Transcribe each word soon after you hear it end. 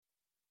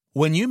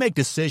When you make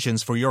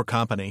decisions for your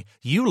company,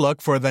 you look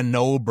for the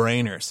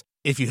no-brainers.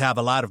 If you have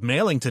a lot of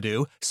mailing to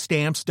do,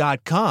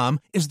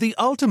 Stamps.com is the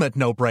ultimate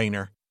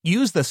no-brainer.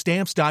 Use the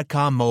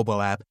Stamps.com mobile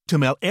app to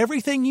mail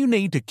everything you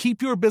need to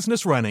keep your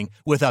business running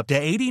with up to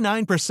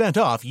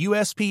 89% off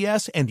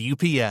USPS and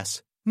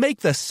UPS. Make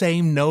the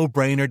same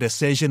no-brainer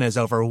decision as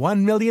over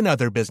 1 million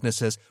other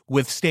businesses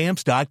with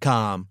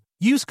Stamps.com.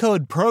 Use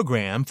code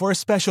PROGRAM for a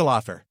special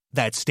offer.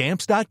 That's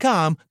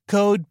Stamps.com,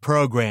 code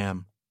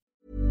PROGRAM.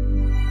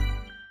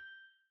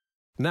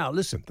 Now,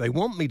 listen, they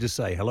want me to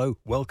say hello,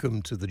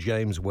 welcome to the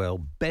James Well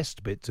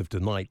Best Bits of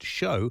Tonight's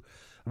show,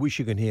 which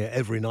you can hear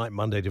every night,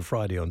 Monday to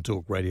Friday on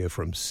Talk Radio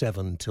from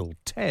 7 till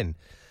 10.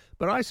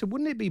 But I said,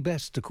 wouldn't it be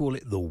best to call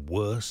it the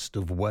worst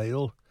of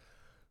Whale?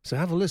 So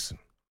have a listen.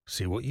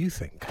 See what you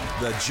think.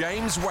 The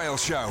James Whale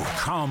Show.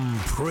 Come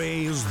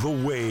praise the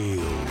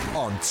whale.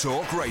 On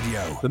Talk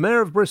Radio. The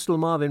Mayor of Bristol,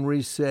 Marvin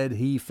Rees, said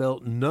he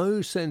felt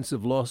no sense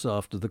of loss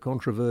after the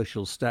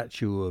controversial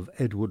statue of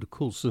Edward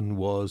Colston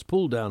was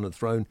pulled down and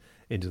thrown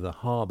into the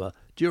harbour.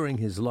 During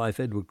his life,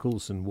 Edward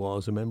Colston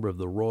was a member of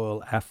the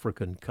Royal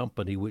African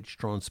Company, which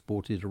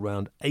transported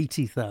around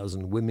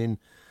 80,000 women,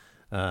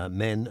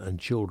 men and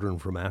children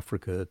from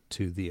Africa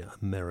to the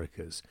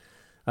Americas.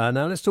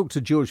 Now let's talk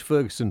to George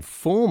Ferguson,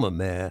 former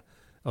Mayor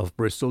of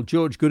Bristol.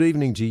 George, good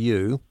evening to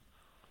you.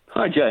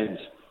 Hi, James.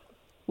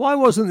 Why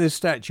wasn't this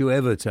statue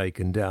ever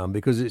taken down?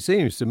 Because it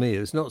seems to me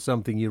it's not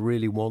something you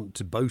really want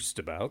to boast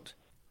about.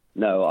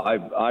 No,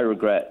 I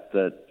regret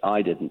that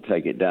I didn't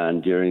take it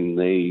down during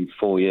the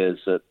 4 years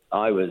that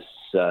I was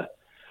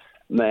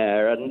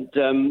mayor, and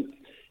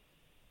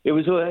it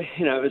was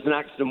it was an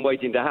accident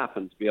waiting to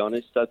happen. To be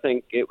honest, I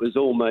think it was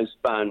almost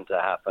bound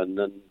to happen,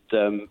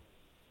 and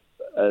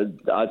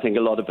I think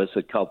a lot of us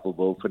are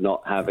culpable for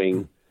not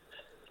having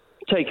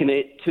taken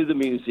it to the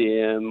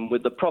museum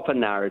with the proper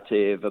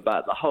narrative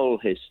about the whole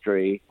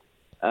history.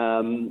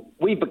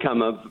 We've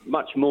become a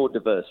much more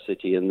diverse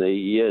city in the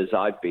years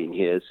I've been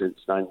here since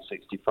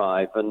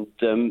 1965,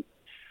 and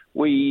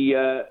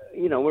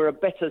we're a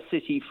better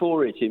city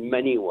for it in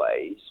many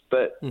ways.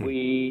 But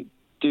we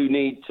do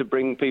need to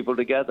bring people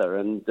together,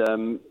 and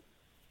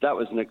that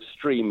was an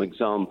extreme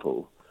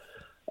example.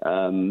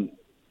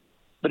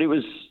 But it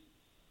was,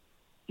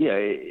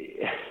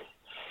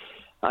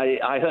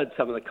 I heard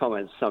some of the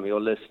comments, some of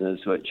your listeners,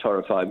 which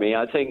horrified me.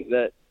 I think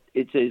that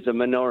it is a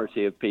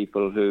minority of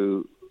people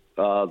who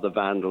are the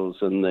vandals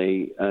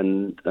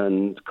and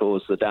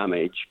cause the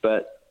damage,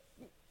 but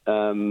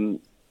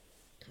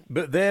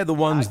they're the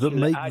ones that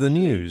make the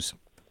news.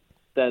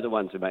 They're the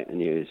ones who make the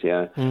news,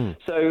 yeah.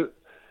 So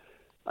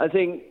I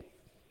think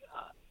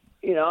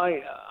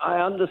I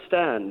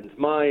understand.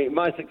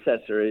 My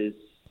successor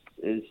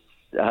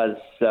has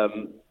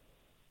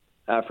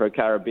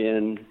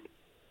Afro-Caribbean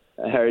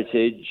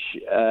heritage,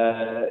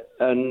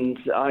 and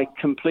I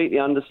completely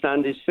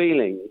understand his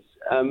feelings.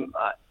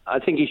 I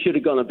think he should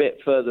have gone a bit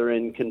further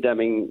in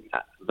condemning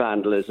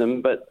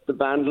vandalism, but the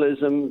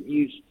vandalism,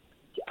 you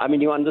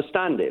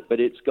understand it, but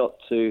it's got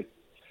to,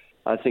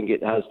 I think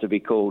it has to be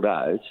called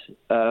out.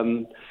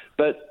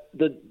 But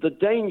the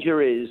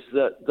danger is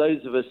that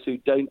those of us who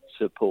don't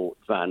support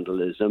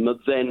vandalism are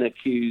then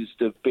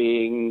accused of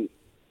being,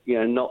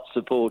 not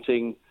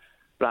supporting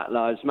Black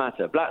Lives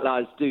Matter. Black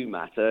lives do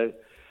matter.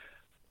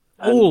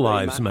 All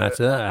lives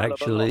matter,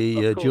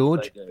 actually,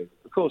 George.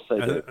 Of course they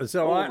do.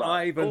 So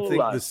I even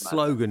think the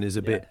slogan is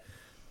a bit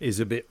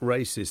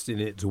racist in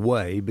its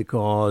way,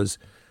 because,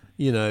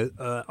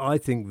 I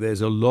think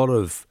there's a lot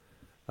of.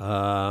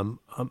 I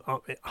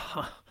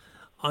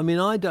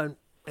don't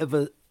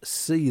ever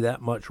see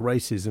that much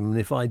racism. And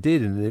if I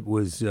did, and it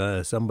was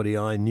somebody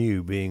I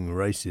knew being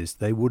racist,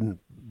 they wouldn't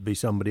be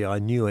somebody I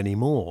knew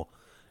anymore,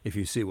 if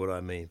you see what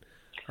I mean.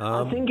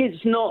 I think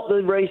it's not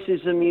the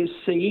racism you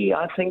see.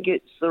 I think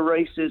it's the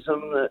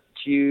racism that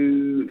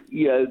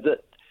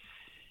that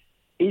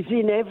is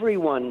in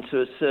everyone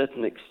to a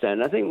certain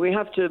extent. I think we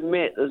have to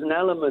admit there's an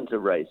element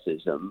of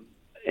racism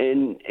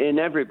in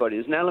everybody.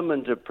 There's an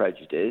element of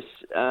prejudice.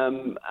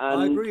 And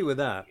I agree with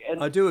that.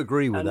 I do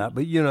agree with that.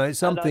 But, it's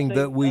something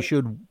that we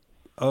should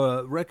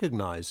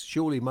recognise.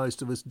 Surely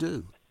most of us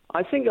do.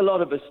 I think a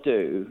lot of us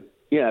do.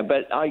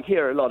 But I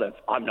hear a lot of,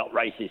 I'm not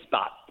racist,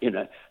 but.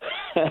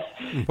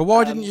 But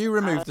why didn't you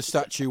remove the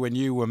statue when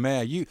you were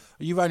mayor?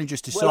 You've only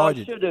just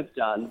decided. Well, I should have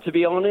done. To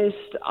be honest,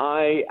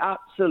 I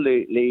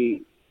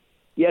absolutely...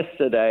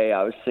 Yesterday,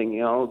 I was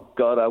thinking, oh,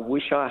 God, I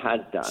wish I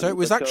had done. So it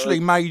was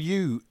actually made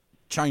you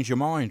change your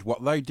mind.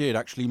 What they did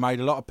actually made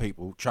a lot of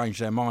people change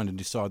their mind and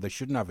decide they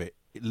shouldn't have it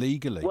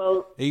legally.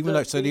 Well, the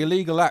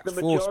illegal act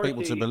forced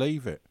people to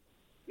believe it.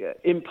 Yeah,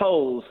 in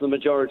polls, the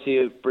majority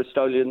of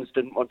Bristolians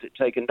didn't want it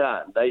taken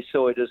down. They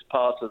saw it as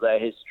part of their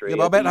history. Yeah,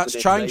 but I bet that's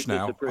changed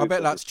now. I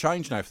bet that's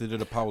changed now if they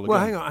did a poll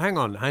again. Well, hang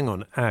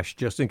on, Ash,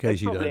 just in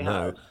case you don't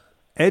know.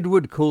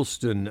 Edward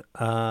Colston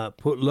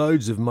put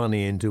loads of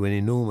money into an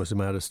enormous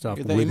amount of stuff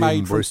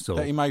within Bristol.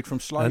 That he made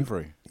from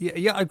slavery.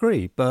 And, I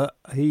agree. But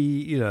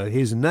he,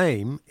 his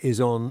name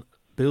is on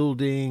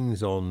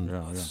buildings,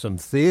 on some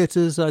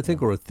theatres, I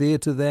think, or a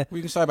theatre there. Well,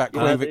 you can say about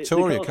Queen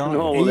Victoria, can't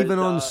you? Even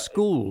on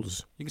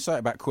schools. You can say it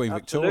about Queen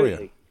Absolutely.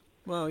 Victoria.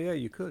 Well, yeah,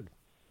 you could.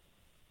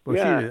 Well,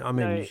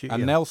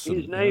 And Nelson.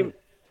 His name.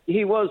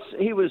 He was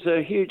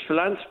a huge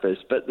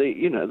philanthropist, but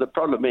the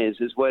problem is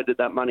where did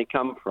that money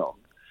come from?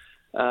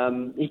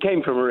 He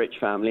came from a rich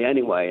family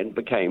anyway, and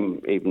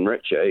became even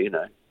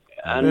richer,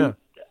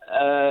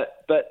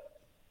 but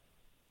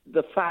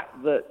the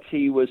fact that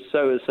he was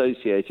so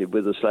associated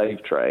with the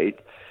slave trade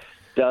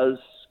does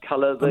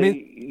colour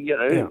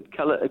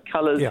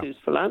colours his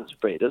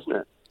philanthropy, doesn't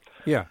it?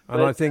 Yeah, and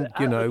but I think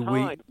at the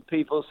time,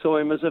 people saw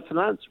him as a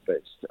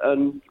philanthropist,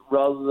 and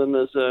rather than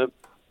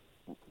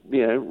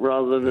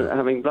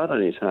having blood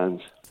on his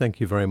hands. Thank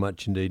you very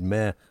much indeed,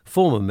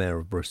 former Mayor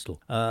of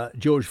Bristol,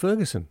 George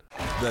Ferguson.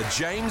 The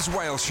James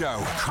Whale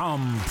Show.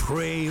 Come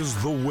praise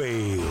the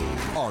whale.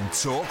 On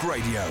Talk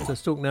Radio.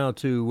 Let's talk now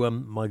to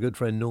my good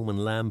friend Norman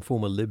Lamb,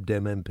 former Lib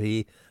Dem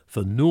MP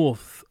for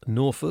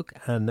Norfolk,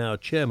 and now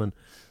chairman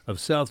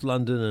of South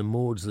London and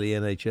Maudsley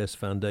NHS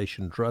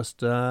Foundation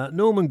Trust.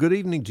 Norman, good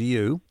evening to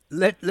you.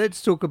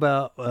 Let's talk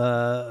about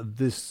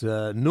this.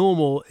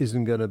 Normal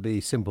isn't going to be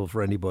simple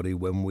for anybody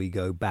when we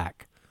go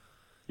back.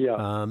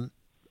 Yeah.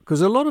 Because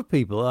a lot of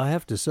people, I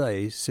have to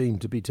say, seem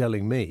to be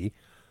telling me,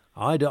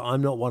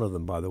 I'm not one of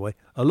them, by the way,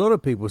 a lot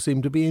of people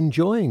seem to be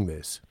enjoying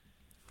this.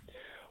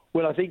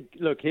 Well, I think,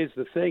 look, here's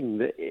the thing.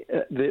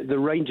 The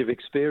range of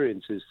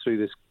experiences through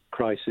this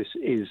crisis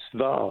is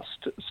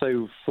vast.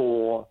 So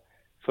for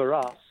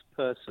us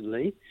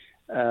personally,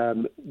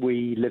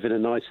 we live in a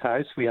nice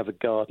house. We have a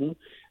garden.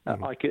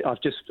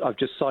 I've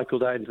just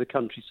cycled out into the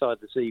countryside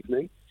this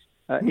evening.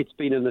 It's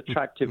been an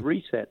attractive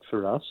reset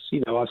for us.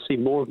 I've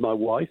seen more of my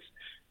wife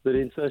than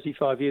in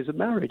 35 years of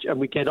marriage, and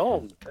we get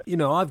on.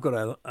 I've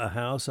got a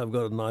house. I've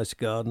got a nice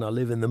garden. I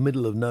live in the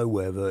middle of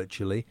nowhere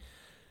virtually.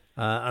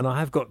 And I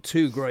have got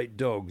two great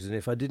dogs, and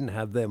if I didn't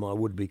have them, I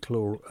would be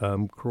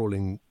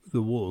crawling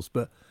the walls.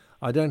 But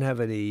I don't have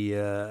any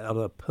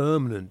other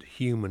permanent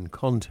human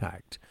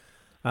contact.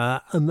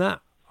 And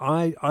that,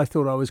 I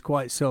thought I was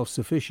quite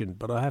self-sufficient,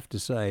 but I have to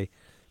say,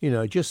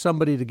 just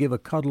somebody to give a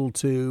cuddle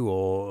to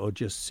or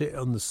just sit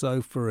on the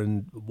sofa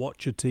and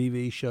watch a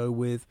TV show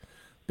with,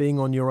 being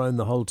on your own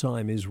the whole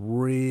time is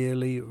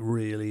really,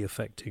 really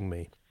affecting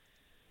me.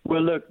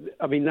 Well, look,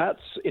 I mean,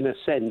 that's, in a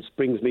sense,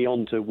 brings me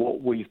on to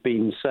what we've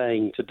been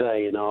saying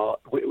today.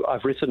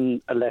 I've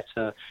written a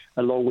letter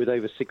along with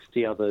over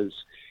 60 others.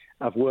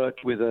 I've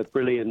worked with a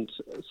brilliant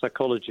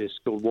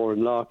psychologist called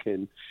Warren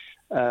Larkin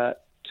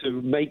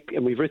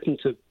and we've written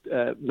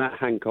to Matt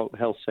Hancock,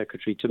 Health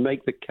Secretary, to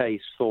make the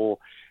case for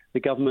the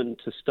government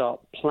to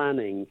start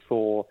planning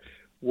for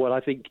what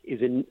I think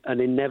is an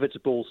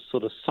inevitable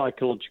sort of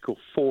psychological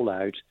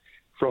fallout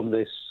from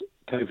this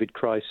COVID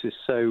crisis.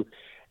 So,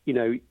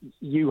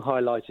 you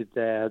highlighted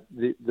there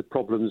the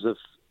problems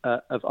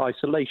of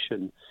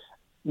isolation.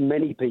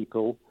 Many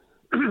people,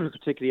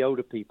 particularly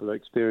older people, are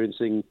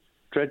experiencing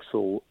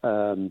dreadful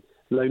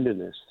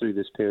loneliness through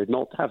this period,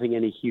 not having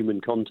any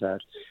human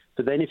contact.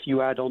 But then if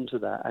you add on to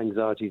that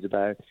anxieties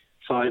about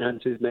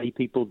finances, many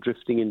people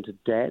drifting into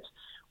debt,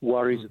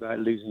 worries about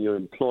losing your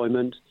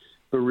employment,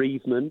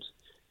 bereavement,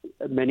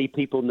 many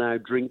people now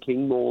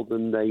drinking more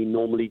than they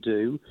normally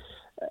do.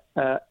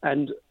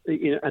 And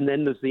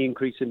then there's the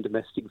increase in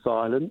domestic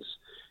violence.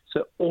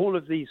 So all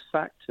of these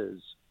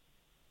factors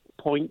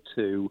point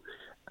to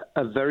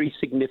a very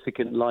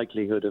significant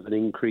likelihood of an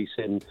increase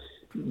in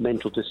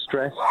mental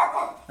distress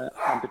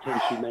and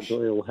potentially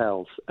mental ill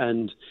health.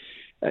 And,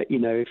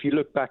 if you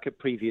look back at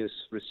previous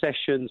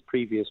recessions,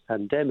 previous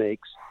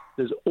pandemics,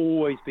 there's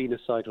always been a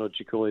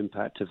psychological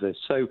impact of this.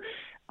 So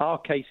our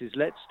case is,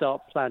 let's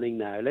start planning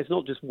now. Let's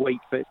not just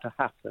wait for it to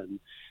happen.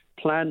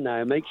 Plan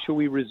now, make sure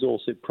we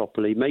resource it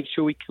properly, make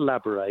sure we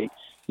collaborate,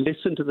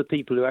 listen to the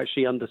people who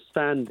actually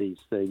understand these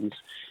things.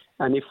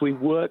 And if we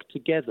work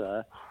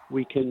together,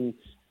 we can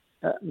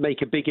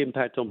make a big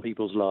impact on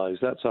people's lives.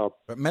 That's our...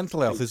 But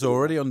mental health is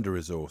already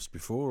under-resourced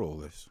before all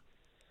this.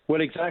 Well,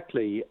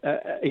 exactly.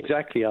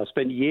 I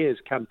spent years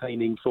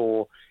campaigning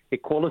for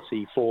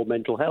equality for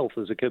mental health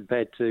as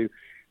compared to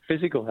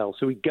physical health.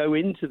 So we go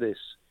into this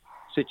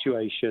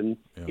situation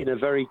in a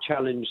very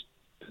challenged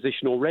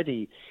position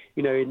already.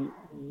 In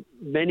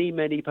many,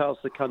 many parts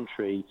of the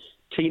country,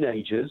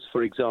 teenagers,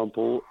 for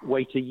example,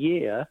 wait a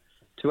year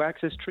to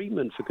access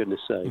treatment, for goodness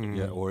sake.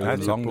 Yeah, or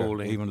even longer.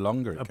 Appalling. Even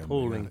longer.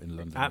 Appalling. In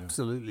London,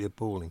 absolutely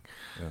appalling.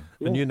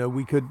 Yeah. And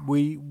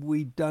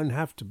we don't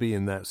have to be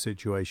in that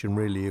situation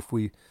really if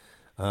we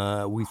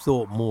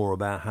thought more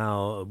about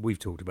how we've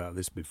talked about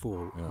this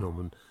before,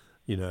 Norman.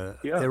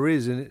 There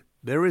is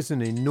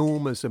an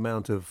enormous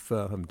amount of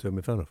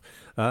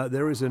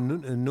there is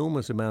an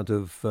enormous amount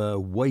of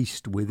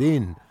waste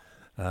within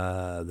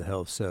the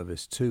health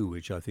service too,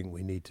 which I think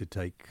we need to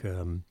take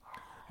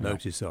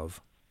notice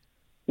of.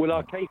 Well,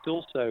 our case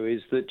also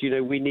is that,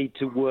 we need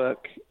to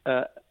work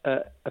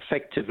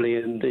effectively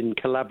and in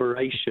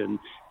collaboration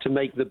to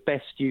make the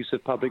best use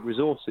of public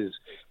resources.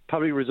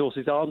 Public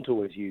resources aren't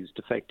always used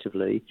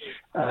effectively,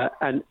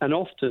 and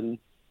often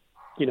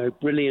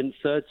brilliant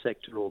third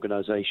sector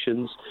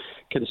organisations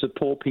can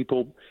support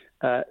people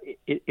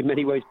in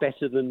many ways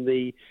better than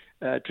the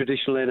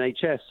traditional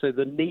NHS. So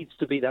there needs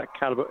to be that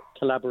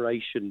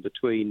collaboration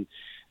between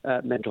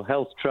mental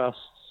health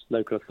trusts,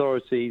 local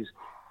authorities,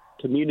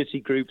 community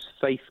groups,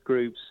 faith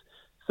groups,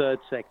 third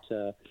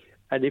sector.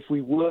 And if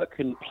we work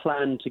and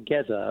plan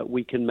together,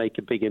 we can make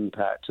a big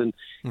impact. And,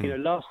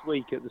 last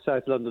week at the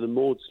South London and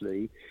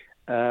Maudsley,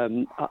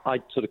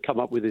 I'd sort of come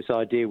up with this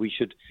idea we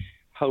should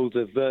hold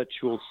a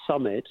virtual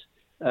summit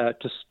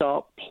to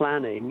start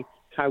planning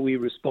how we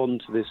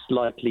respond to this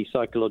likely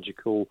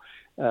psychological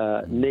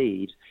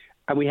need.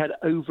 And we had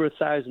over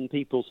 1,000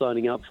 people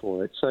signing up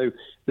for it. So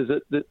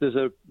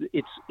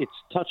it's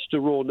touched a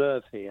raw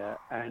nerve here.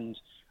 And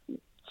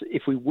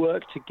if we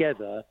work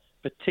together,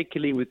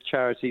 particularly with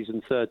charities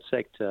and third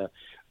sector,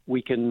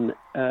 we can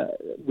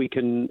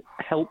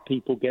help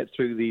people get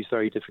through these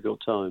very difficult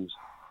times.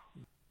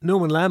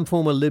 Norman Lamb,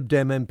 former Lib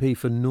Dem MP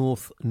for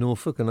North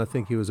Norfolk, and I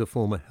think he was a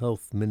former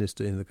health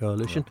minister in the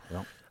coalition,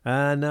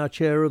 and now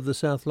chair of the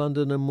South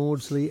London and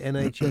Maudsley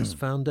NHS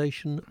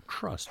Foundation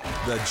Trust.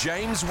 The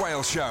James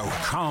Whale Show.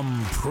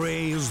 Come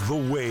praise the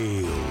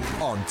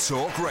whale. On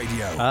Talk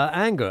Radio.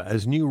 Anger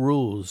as new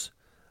rules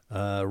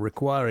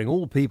requiring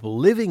all people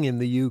living in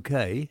the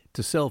UK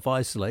to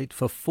self-isolate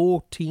for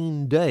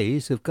 14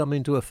 days have come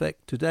into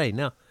effect today.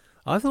 Now,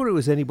 I thought it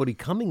was anybody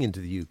coming into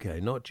the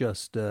UK, not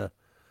just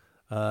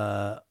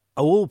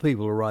all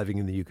people arriving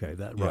in the UK.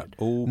 Right?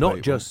 All not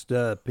people. Just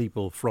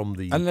people from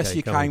the UK. Unless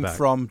you came back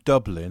from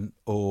Dublin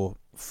or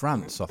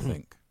France, I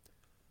think.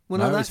 Well,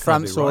 no, that's is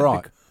France all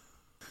right?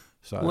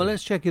 So, well,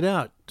 let's check it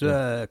out.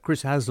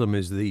 Chris Haslam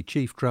is the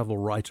chief travel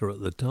writer at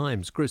the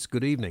Times. Chris,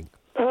 good evening.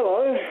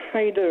 Hello, how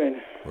you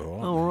doing?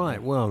 All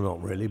right. Well,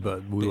 not really,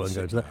 but we won't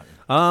go to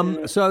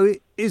that. So,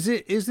 is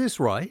this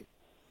right?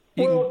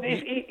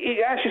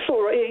 It actually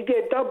sort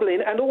of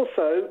Dublin and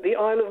also the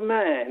Isle of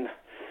Man.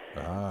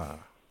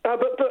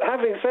 But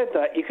having said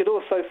that, you could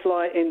also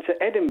fly into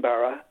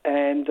Edinburgh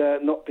and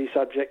not be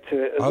subject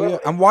to it as well. Yeah.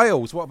 And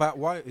Wales. What about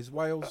Wales? Is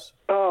Wales?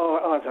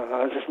 I don't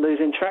know. I'm just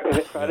losing track of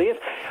it, Freddie.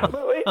 But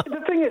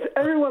the thing is,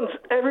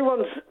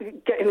 everyone's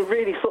getting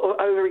really sort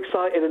of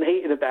overexcited and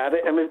heated about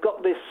it, and we've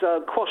got this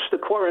Quash the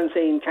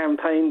Quarantine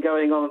campaign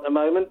going on at the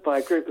moment by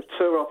a group of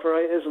tour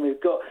operators, and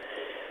we've got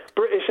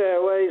British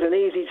Airways and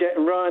EasyJet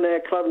and Ryanair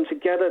clubbing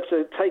together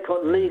to take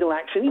on legal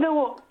action. You know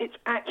what? It's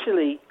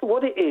actually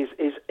what it is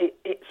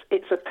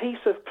it's a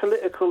piece of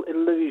political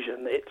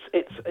illusion.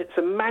 It's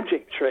a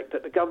magic trick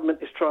that the government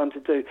is trying to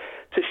do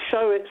to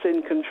show it's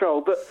in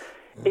control, but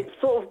it's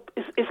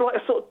like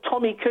a sort of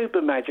Tommy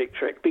Cooper magic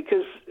trick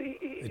because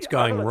it's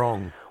going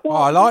wrong. Well,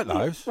 I like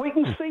those. We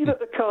can see that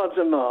the cards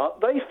are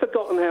marked. They've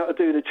forgotten how to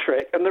do the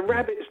trick, and the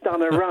rabbit's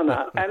done a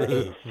runner, and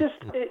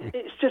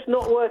it's just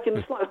not working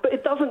the slightest. But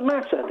it doesn't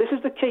matter. This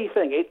is the key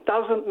thing. It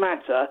doesn't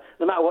matter,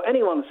 no matter what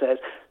anyone says,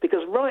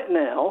 because right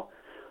now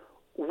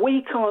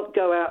we can't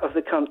go out of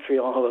the country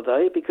on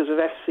holiday because of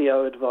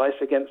FCO advice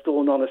against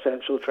all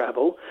non-essential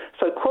travel.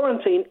 So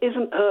quarantine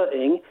isn't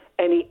hurting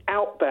any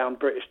outbound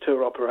British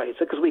tour operator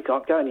because we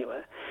can't go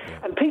anywhere.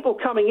 Yeah. And people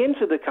coming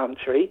into the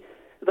country,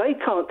 they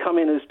can't come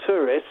in as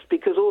tourists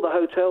because all the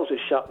hotels are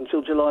shut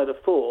until July the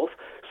 4th.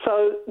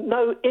 So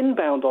no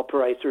inbound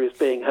operator is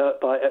being hurt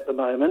by it at the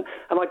moment.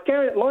 And I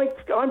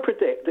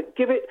predict that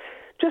give it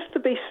just to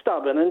be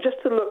stubborn and just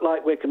to look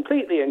like we're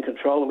completely in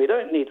control and we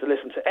don't need to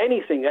listen to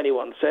anything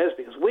anyone says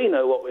because we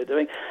know what we're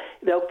doing,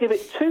 they'll give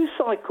it two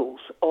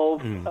cycles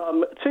of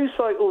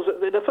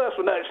the first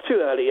one, no, it's too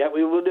early yet.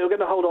 We're going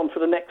to hold on for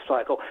the next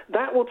cycle.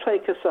 That will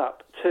take us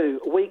up to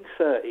week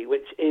 30,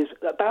 which is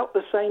about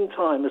the same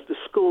time as the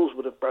schools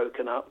would have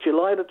broken up,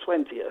 July the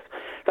 20th.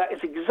 That is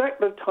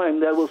exactly the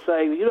time they will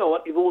say, you know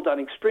what, you've all done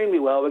extremely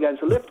well. We're going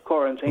to lift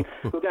quarantine.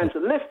 We're going to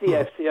lift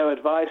the FCO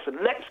advice and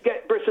let's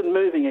get Britain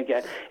moving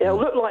again. It'll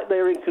look like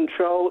they're in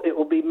control. It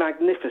will be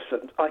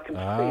magnificent. I can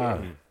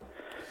see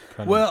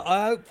it. Well,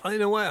 I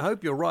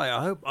hope you're right.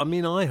 I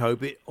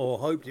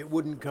hoped it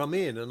wouldn't come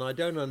in, and I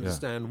don't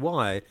understand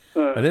why.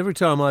 And every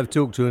time I've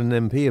talked to an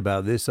MP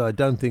about this, I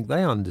don't think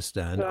they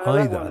understand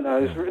either. No one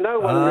knows. No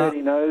one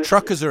really knows.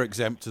 Truckers are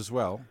exempt as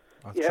well.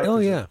 Yeah.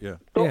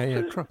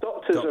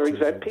 Doctors are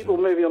exempt. People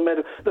moving on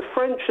medical. The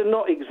French are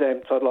not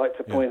exempt, I'd like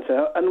to point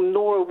out, and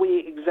nor are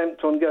we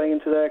exempt on going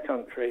into their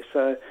country.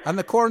 So. And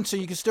the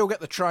quarantine, you can still get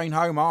the train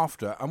home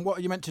after. And what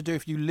are you meant to do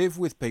if you live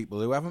with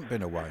people who haven't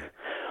been away?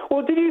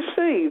 Well, did you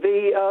see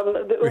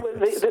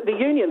the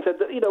union said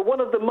that one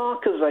of the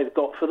markers they've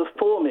got for the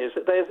form is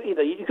that there's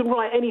you can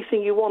write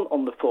anything you want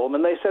on the form,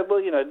 and they said,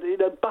 well,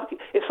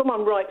 if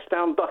someone writes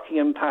down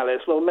Buckingham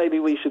Palace, well, maybe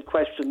we should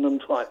question them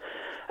twice.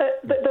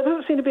 There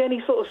doesn't seem to be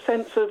any sort of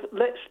sense of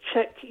let's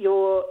check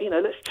your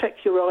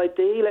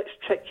ID, let's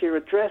check your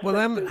address. Well,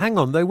 hang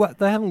on,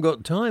 they haven't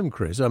got time,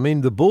 Chris. I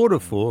mean, the border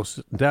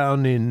force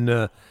down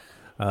in.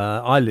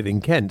 I live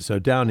in Kent, so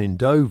down in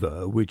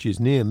Dover, which is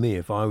near me.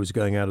 If I was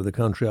going out of the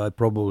country, I'd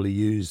probably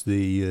use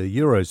the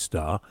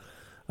Eurostar.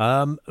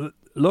 A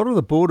lot of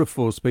the border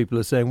force people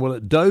are saying, well,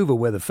 at Dover,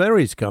 where the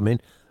ferries come in,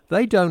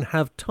 they don't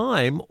have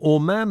time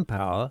or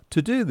manpower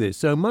to do this.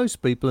 So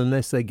most people,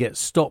 unless they get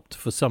stopped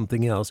for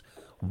something else,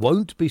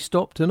 won't be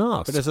stopped and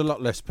asked. But there's a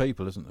lot less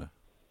people, isn't there,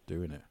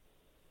 doing it?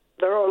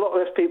 There are a lot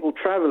less people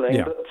travelling,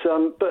 yeah. but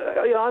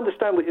I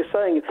understand what you're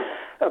saying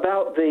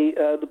about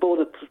the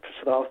border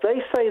staff.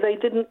 They say they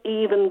didn't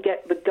even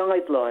get the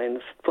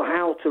guidelines for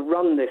how to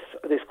run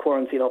this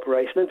quarantine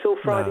operation until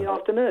Friday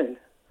afternoon.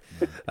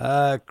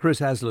 Chris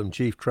Haslam,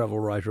 chief travel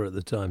writer at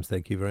the Times.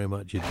 Thank you very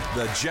much.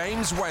 The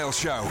James Whale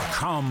Show.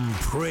 Come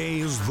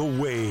praise the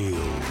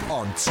whale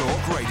On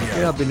Talk Radio.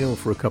 Yeah, I've been ill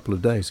for a couple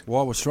of days.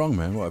 Why? What's wrong,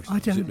 man? What? I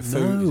don't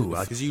know.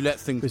 Because you let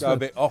things go a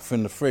bit off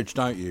in the fridge,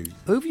 don't you?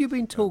 Who have you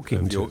been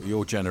talking to?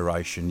 Your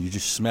generation. You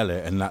just smell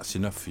it and that's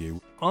enough for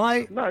you.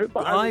 I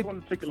was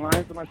on the ticket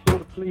lines and I saw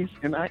the police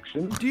in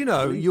action. Do you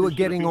know, you are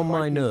getting on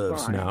my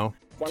nerves now.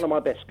 One of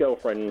my best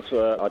girlfriends,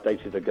 I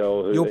dated a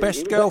girl who... Your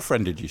best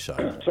girlfriend, did you say?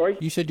 Sorry?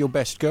 You said your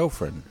best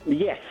girlfriend?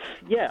 Yes.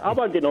 Yeah, I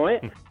won't deny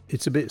it.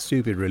 It's a bit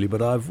stupid, really,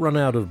 but I've run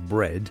out of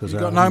bread. You've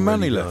got no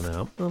money left?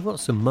 I've got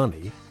some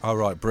money. Oh,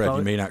 right, bread.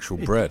 You mean actual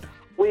bread?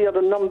 We are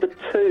the number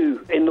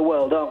 2 in the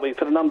world, aren't we,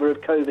 for the number of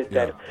COVID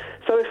deaths?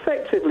 So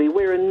effectively,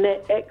 we're a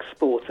net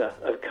exporter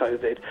of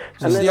COVID.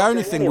 So it's the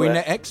only thing we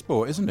net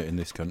export, isn't it, in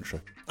this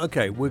country?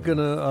 Okay, we're going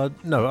to...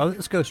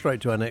 let's go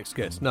straight to our next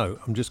guest. No,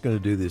 I'm just going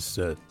to do this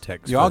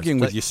text. You're arguing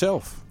with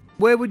yourself.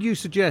 Where would you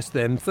suggest,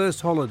 then,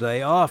 first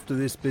holiday after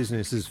this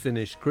business is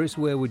finished? Chris,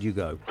 where would you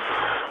go?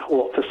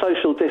 What, for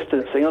social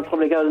distancing, I'd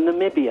probably go to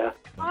Namibia.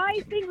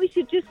 I think we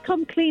should just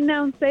come clean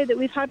now and say that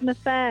we've had an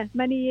affair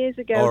many years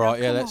ago. All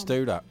right, let's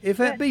do that.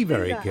 Be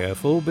very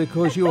careful,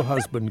 because your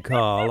husband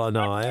Carl and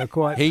I are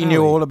quite... He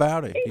knew all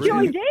about it. He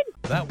joined in.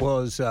 That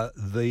was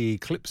the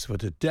clips for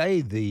today,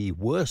 the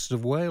worst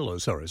of Whale,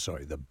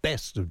 the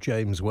best of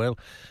James Whale.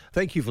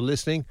 Thank you for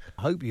listening.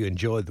 I hope you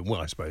enjoyed them. Well,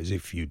 I suppose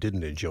if you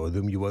didn't enjoy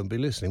them, you won't be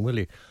listening, will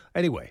you?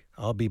 Anyway,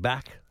 I'll be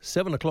back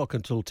 7 o'clock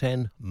until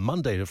 10,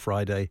 Monday to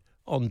Friday,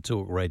 on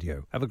Talk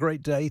Radio. Have a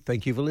great day.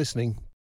 Thank you for listening.